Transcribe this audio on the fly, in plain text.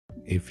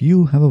if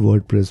you have a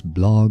WordPress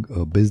blog,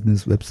 a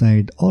business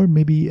website, or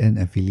maybe an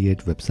affiliate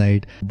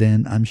website,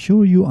 then I'm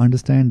sure you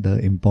understand the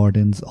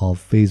importance of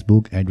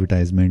Facebook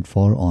advertisement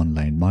for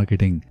online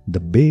marketing. The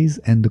base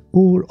and the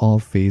core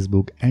of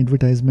Facebook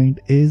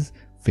advertisement is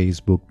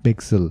Facebook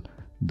Pixel.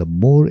 The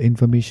more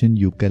information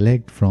you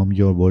collect from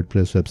your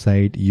WordPress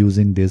website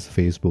using this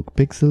Facebook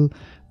Pixel,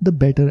 the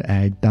better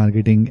ad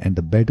targeting and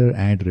the better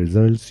ad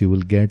results you will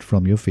get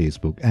from your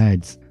Facebook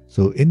ads.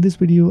 So in this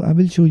video, I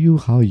will show you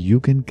how you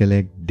can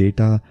collect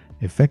data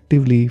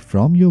effectively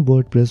from your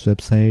WordPress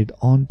website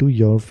onto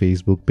your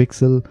Facebook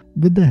Pixel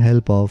with the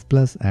help of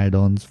Plus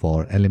add-ons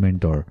for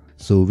Elementor.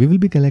 So we will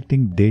be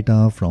collecting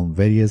data from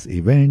various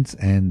events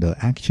and the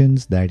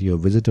actions that your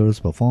visitors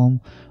perform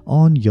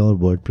on your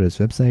WordPress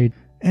website,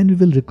 and we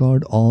will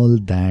record all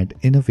that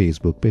in a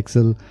Facebook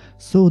Pixel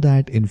so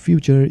that in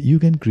future you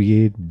can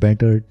create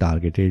better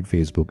targeted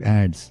Facebook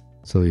ads.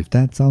 So if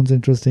that sounds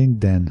interesting,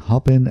 then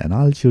hop in and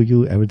I'll show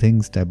you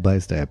everything step by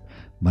step.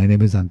 My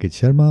name is Ankit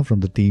Sharma from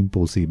the team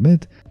Posi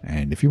Myth,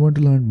 and if you want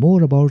to learn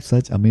more about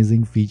such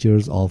amazing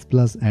features of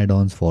Plus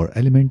add-ons for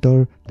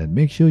Elementor, then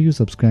make sure you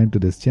subscribe to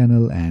this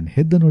channel and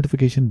hit the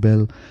notification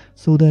bell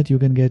so that you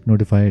can get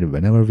notified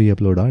whenever we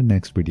upload our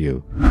next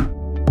video.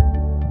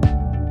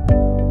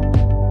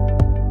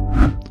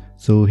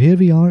 So here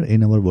we are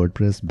in our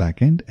WordPress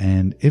backend,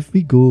 and if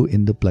we go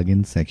in the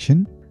plugin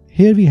section,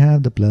 here we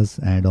have the Plus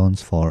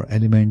add-ons for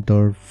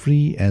Elementor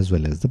free as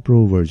well as the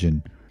Pro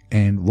version.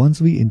 And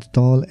once we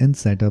install and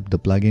set up the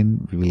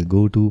plugin, we will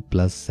go to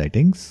Plus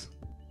settings,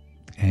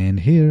 and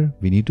here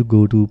we need to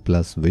go to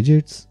Plus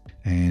widgets,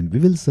 and we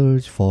will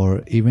search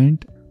for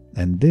event,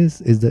 and this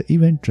is the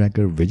event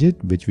tracker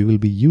widget which we will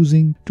be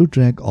using to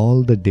track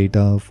all the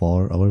data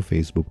for our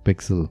Facebook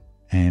Pixel.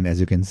 And as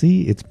you can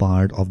see, it's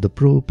part of the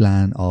Pro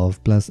plan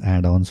of Plus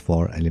add-ons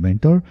for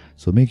Elementor.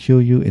 So make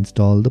sure you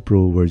install the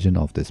Pro version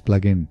of this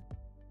plugin.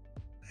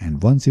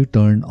 And once you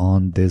turn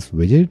on this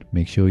widget,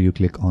 make sure you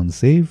click on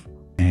Save.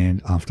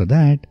 And after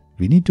that,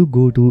 we need to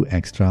go to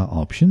Extra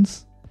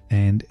Options.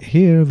 And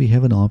here we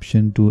have an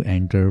option to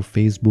enter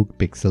Facebook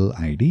Pixel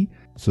ID.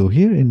 So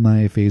here in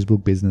my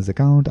Facebook business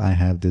account, I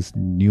have this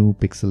new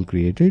pixel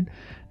created,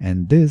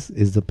 and this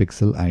is the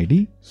pixel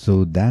ID.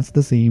 So that's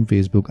the same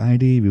Facebook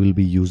ID we will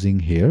be using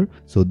here.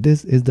 So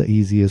this is the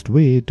easiest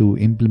way to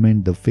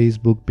implement the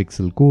Facebook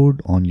pixel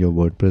code on your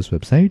WordPress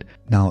website.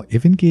 Now,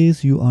 if in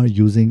case you are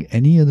using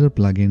any other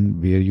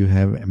plugin where you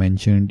have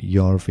mentioned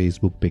your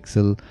Facebook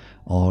pixel,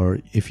 or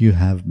if you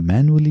have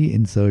manually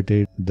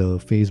inserted the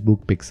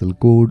Facebook pixel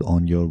code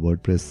on your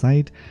WordPress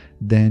site,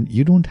 then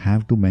you don't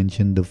have to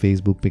mention the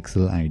Facebook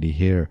pixel ID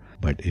here.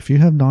 But if you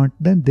have not,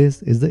 then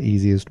this is the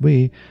easiest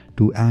way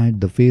to add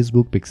the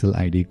Facebook pixel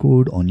ID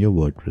code on your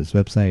WordPress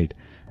website.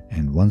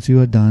 And once you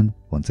are done,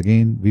 once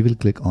again, we will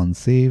click on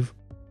Save.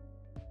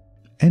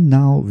 And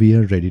now we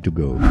are ready to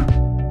go.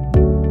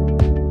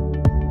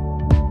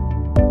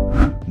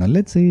 Now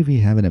let's say we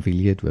have an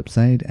affiliate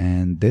website,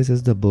 and this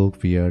is the book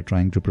we are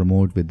trying to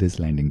promote with this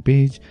landing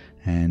page.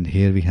 And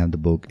here we have the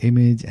book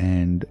image,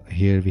 and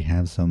here we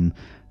have some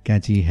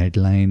catchy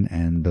headline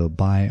and the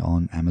buy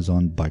on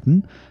Amazon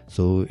button.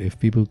 So if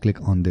people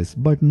click on this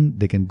button,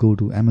 they can go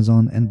to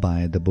Amazon and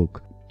buy the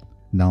book.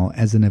 Now,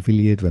 as an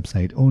affiliate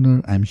website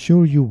owner, I'm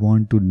sure you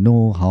want to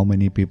know how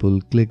many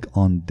people click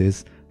on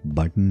this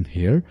button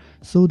here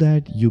so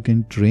that you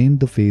can train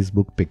the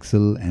Facebook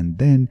pixel and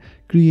then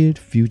create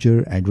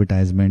future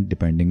advertisement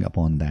depending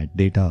upon that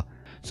data.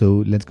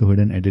 So let's go ahead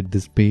and edit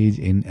this page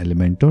in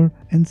Elementor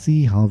and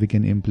see how we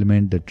can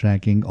implement the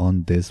tracking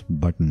on this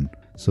button.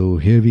 So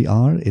here we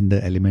are in the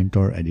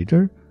Elementor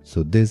editor.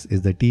 So this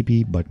is the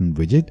TP button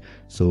widget.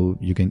 So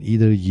you can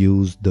either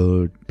use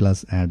the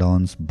Plus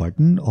add-ons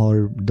button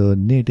or the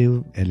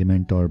native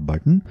Elementor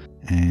button.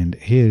 And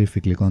here if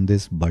we click on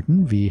this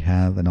button, we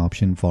have an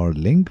option for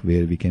link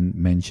where we can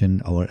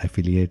mention our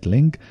affiliate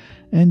link,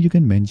 and you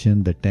can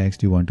mention the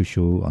text you want to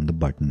show on the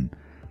button.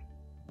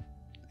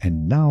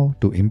 And now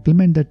to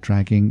implement the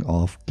tracking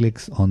of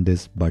clicks on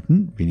this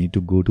button, we need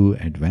to go to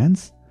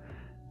Advanced.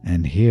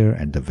 And here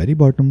at the very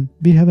bottom,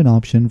 we have an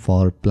option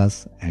for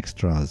Plus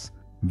Extras.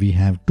 We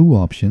have two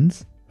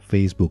options,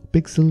 Facebook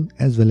Pixel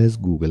as well as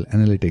Google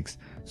Analytics.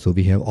 So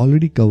we have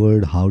already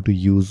covered how to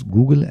use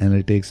Google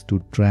Analytics to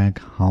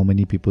track how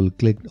many people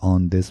clicked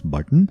on this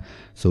button.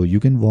 So you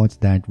can watch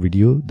that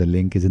video. The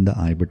link is in the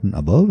I button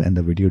above and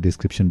the video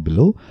description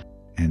below.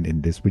 And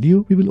in this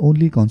video, we will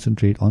only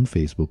concentrate on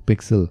Facebook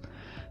Pixel.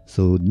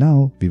 So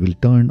now we will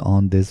turn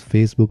on this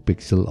Facebook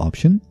Pixel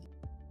option.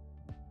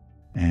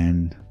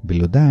 And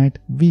below that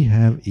we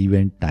have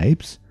event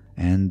types,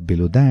 and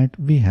below that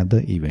we have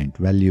the event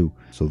value.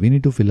 So we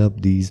need to fill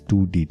up these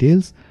two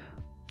details.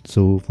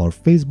 So for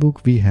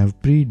Facebook, we have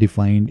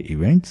predefined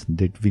events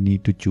that we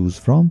need to choose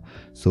from.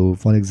 So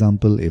for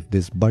example, if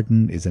this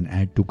button is an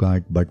add to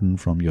cart button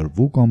from your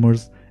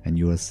WooCommerce and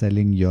you are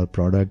selling your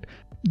product,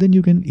 then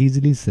you can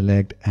easily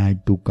select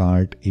add to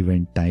cart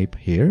event type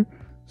here.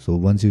 So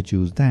once you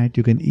choose that,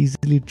 you can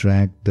easily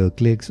track the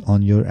clicks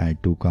on your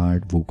add to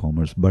cart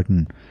WooCommerce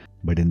button.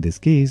 But in this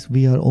case,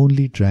 we are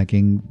only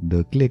tracking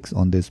the clicks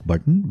on this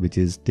button, which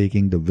is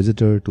taking the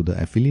visitor to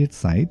the affiliate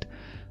site.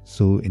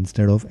 So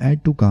instead of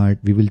add to cart,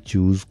 we will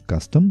choose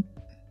custom,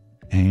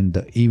 and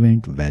the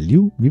event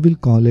value, we will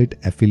call it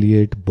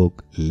affiliate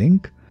book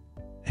link.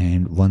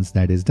 And once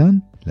that is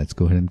done, let's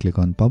go ahead and click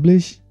on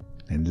publish,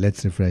 and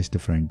let's refresh the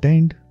front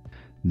end.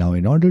 Now,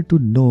 in order to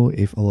know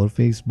if our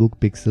Facebook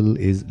pixel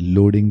is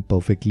loading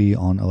perfectly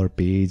on our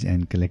page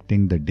and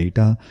collecting the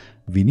data,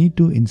 we need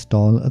to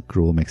install a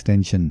Chrome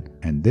extension,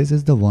 and this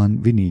is the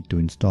one we need to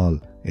install.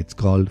 It's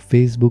called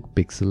Facebook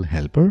Pixel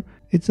Helper.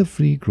 It's a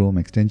free Chrome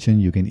extension.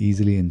 You can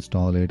easily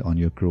install it on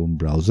your Chrome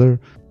browser.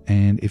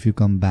 And if you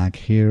come back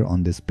here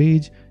on this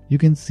page, you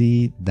can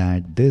see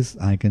that this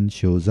icon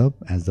shows up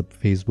as the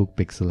Facebook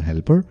Pixel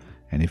Helper.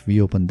 And if we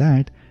open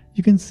that,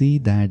 you can see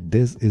that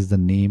this is the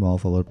name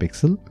of our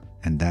pixel,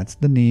 and that's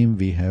the name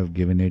we have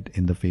given it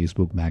in the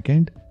Facebook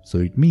backend. So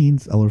it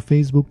means our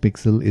Facebook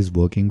pixel is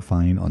working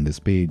fine on this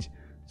page.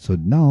 So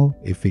now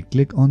if we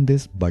click on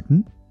this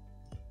button,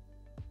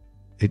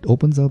 it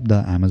opens up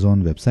the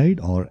Amazon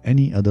website or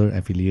any other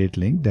affiliate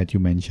link that you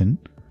mention.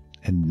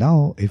 And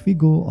now if we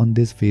go on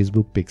this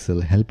Facebook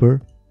pixel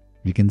helper,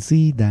 we can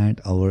see that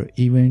our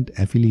event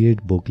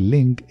affiliate book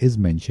link is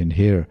mentioned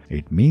here.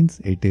 It means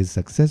it is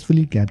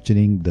successfully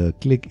capturing the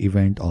click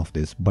event of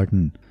this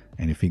button.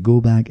 And if we go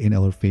back in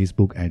our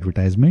Facebook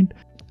advertisement,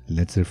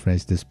 let's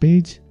refresh this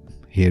page.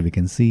 Here we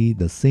can see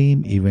the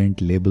same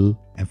event label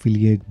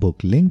affiliate book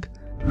link.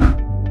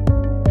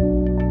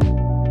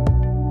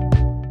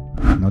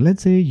 Now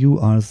let's say you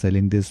are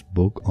selling this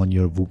book on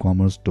your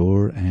WooCommerce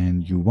store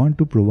and you want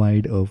to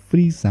provide a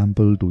free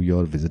sample to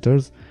your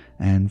visitors,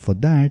 and for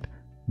that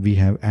we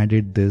have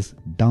added this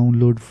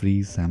download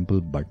free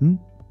sample button.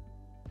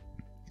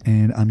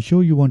 And I'm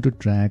sure you want to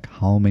track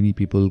how many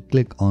people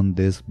click on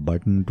this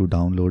button to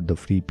download the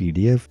free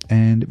PDF,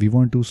 and we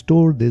want to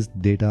store this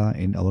data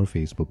in our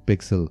Facebook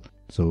pixel.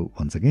 So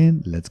once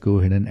again, let's go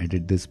ahead and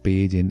edit this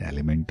page in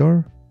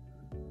Elementor.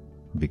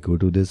 We go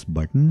to this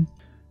button,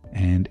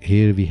 and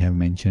here we have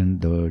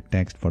mentioned the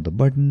text for the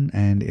button,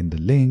 and in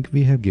the link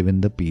we have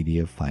given the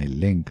PDF file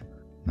link.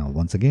 Now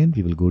once again,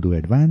 we will go to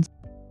advanced,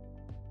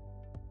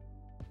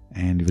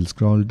 and we will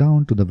scroll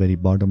down to the very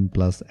bottom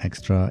plus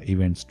extra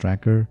events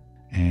tracker.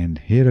 And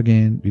here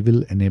again, we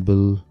will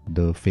enable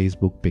the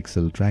Facebook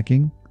pixel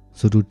tracking.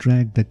 So to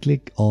track the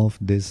click of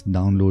this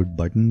download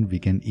button, we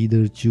can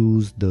either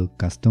choose the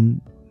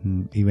custom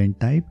event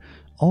type,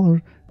 or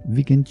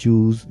we can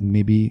choose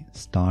maybe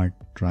start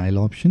trial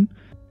option.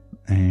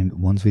 And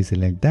once we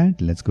select that,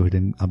 let's go ahead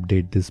and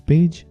update this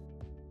page.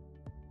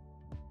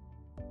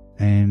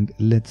 And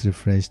let's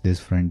refresh this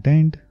front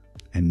end.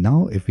 And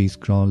now if we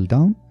scroll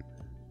down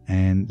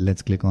and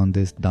let's click on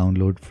this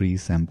download free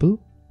sample.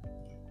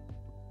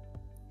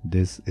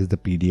 This is the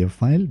PDF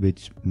file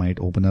which might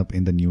open up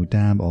in the new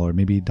tab or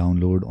maybe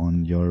download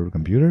on your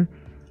computer.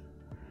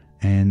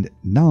 And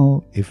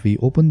now if we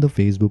open the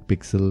Facebook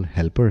pixel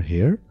helper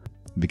here,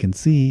 we can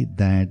see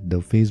that the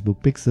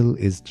Facebook pixel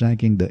is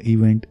tracking the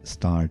event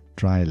start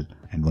trial.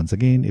 And once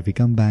again, if we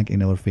come back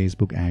in our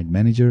Facebook ad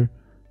manager,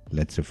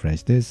 let's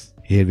refresh this.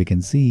 Here we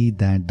can see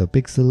that the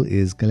pixel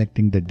is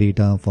collecting the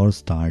data for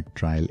start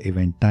trial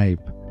event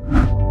type.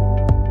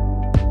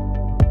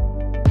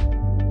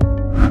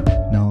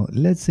 Now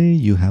let's say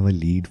you have a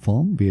lead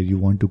form where you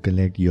want to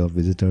collect your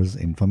visitors'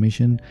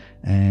 information,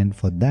 and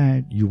for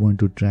that you want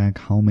to track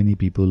how many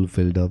people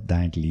filled up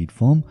that lead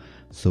form.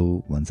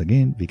 So once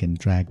again, we can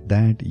track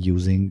that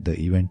using the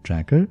event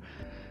tracker.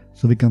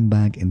 So we come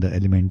back in the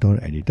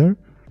Elementor editor,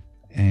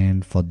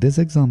 and for this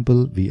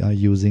example we are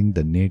using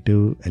the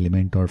native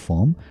Elementor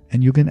form,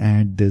 and you can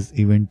add this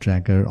event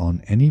tracker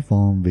on any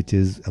form which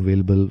is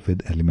available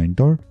with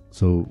Elementor.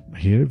 So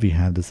here we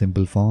have the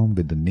simple form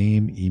with the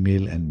name,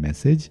 email and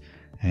message.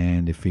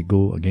 And if we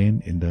go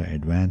again in the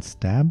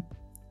advanced tab,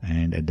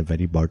 and at the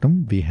very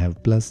bottom we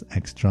have plus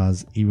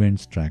extras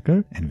events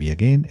tracker, and we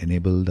again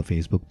enable the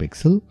Facebook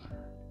pixel,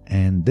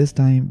 and this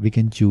time we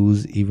can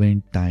choose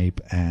event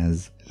type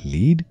as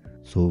lead.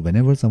 So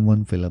whenever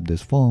someone fill up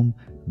this form,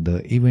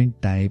 the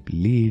event type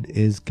lead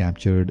is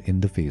captured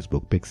in the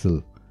Facebook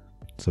pixel.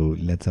 So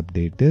let's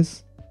update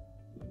this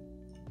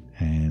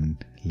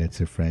and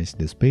let's refresh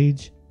this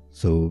page.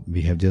 So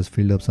we have just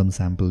filled up some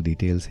sample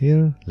details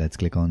here. Let's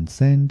click on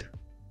send.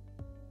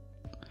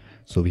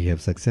 So we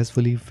have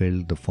successfully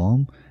filled the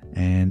form,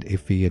 and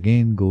if we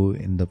again go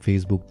in the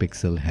Facebook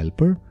pixel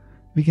helper,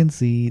 we can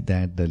see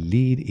that the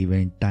lead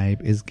event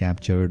type is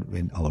captured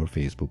in our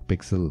Facebook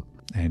pixel.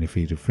 And if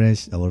we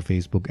refresh our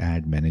Facebook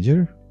ad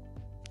manager,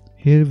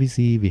 here we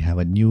see we have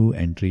a new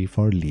entry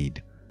for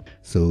lead.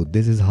 So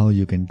this is how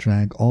you can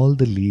track all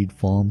the lead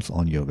forms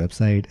on your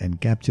website and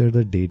capture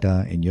the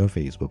data in your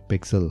Facebook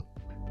pixel.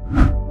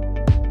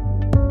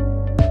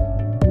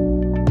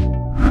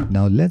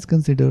 Now let's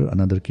consider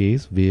another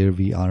case where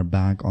we are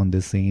back on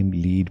the same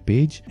lead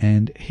page,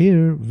 and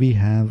here we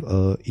have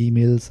a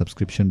email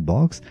subscription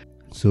box.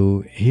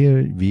 So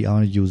here we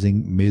are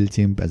using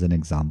MailChimp as an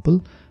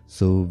example.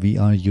 So we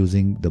are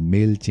using the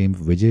MailChimp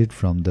widget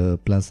from the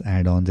Plus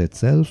add-ons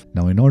itself.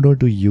 Now in order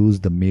to use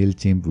the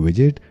MailChimp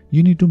widget,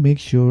 you need to make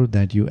sure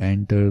that you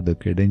enter the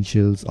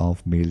credentials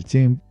of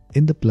MailChimp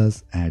in the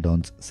Plus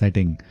add-ons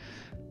setting.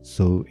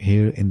 So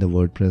here in the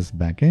WordPress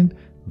backend,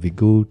 we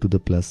go to the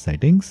Plus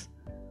settings,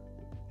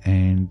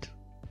 and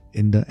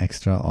in the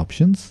extra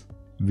options,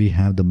 we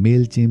have the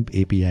MailChimp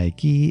API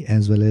key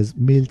as well as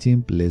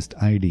MailChimp list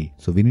ID.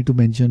 So we need to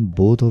mention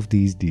both of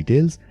these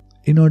details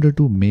in order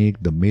to make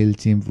the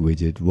MailChimp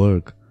widget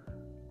work.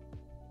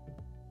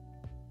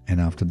 And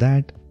after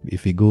that,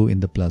 if we go in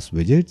the Plus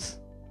widgets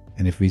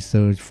and if we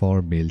search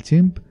for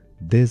MailChimp,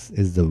 this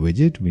is the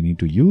widget we need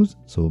to use.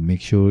 So make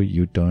sure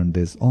you turn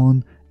this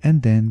on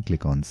and then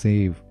click on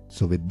save.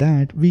 So with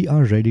that, we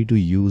are ready to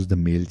use the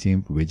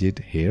MailChimp widget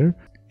here.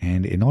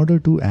 And in order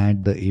to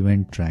add the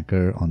event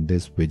tracker on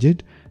this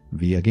widget,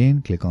 we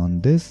again click on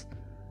this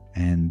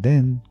and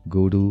then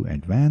go to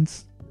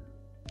advanced.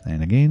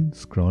 And again,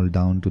 scroll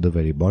down to the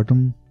very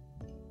bottom.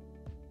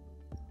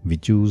 We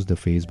choose the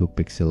Facebook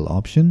pixel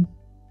option.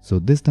 So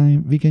this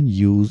time we can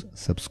use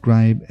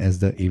subscribe as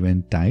the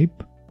event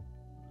type.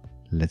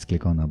 Let's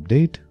click on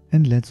update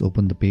and let's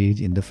open the page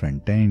in the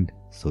front end.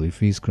 So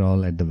if we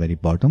scroll at the very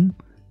bottom,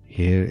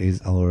 here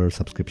is our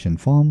subscription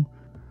form.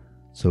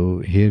 So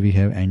here we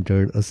have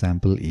entered a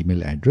sample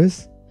email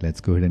address.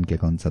 Let's go ahead and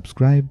click on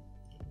subscribe.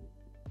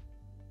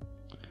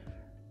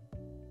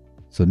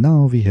 So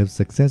now we have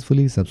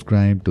successfully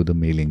subscribed to the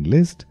mailing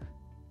list.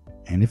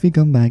 And if we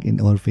come back in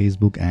our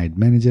Facebook Ad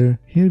Manager,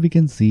 here we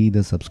can see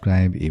the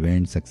subscribe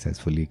event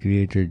successfully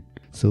created.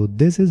 So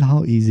this is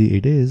how easy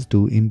it is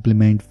to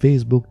implement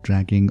Facebook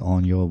tracking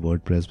on your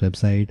WordPress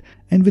website.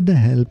 And with the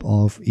help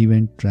of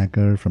Event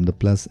Tracker from the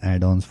Plus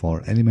add-ons for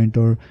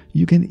Elementor,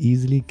 you can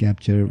easily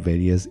capture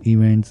various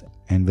events.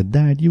 And with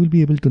that, you will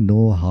be able to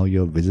know how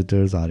your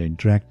visitors are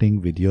interacting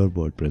with your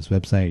WordPress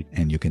website.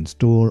 And you can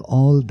store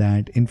all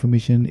that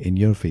information in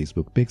your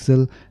Facebook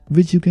pixel,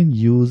 which you can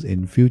use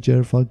in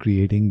future for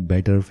creating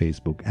better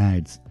Facebook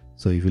ads.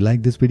 So if you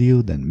like this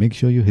video, then make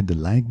sure you hit the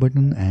like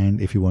button. And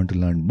if you want to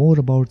learn more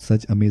about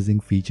such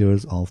amazing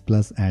features of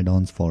Plus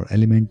add-ons for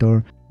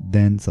Elementor,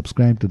 then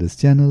subscribe to this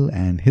channel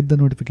and hit the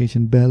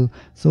notification bell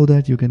so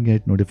that you can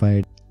get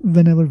notified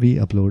whenever we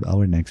upload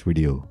our next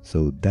video.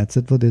 So that's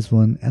it for this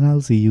one, and I'll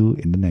see you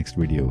in the next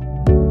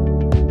video.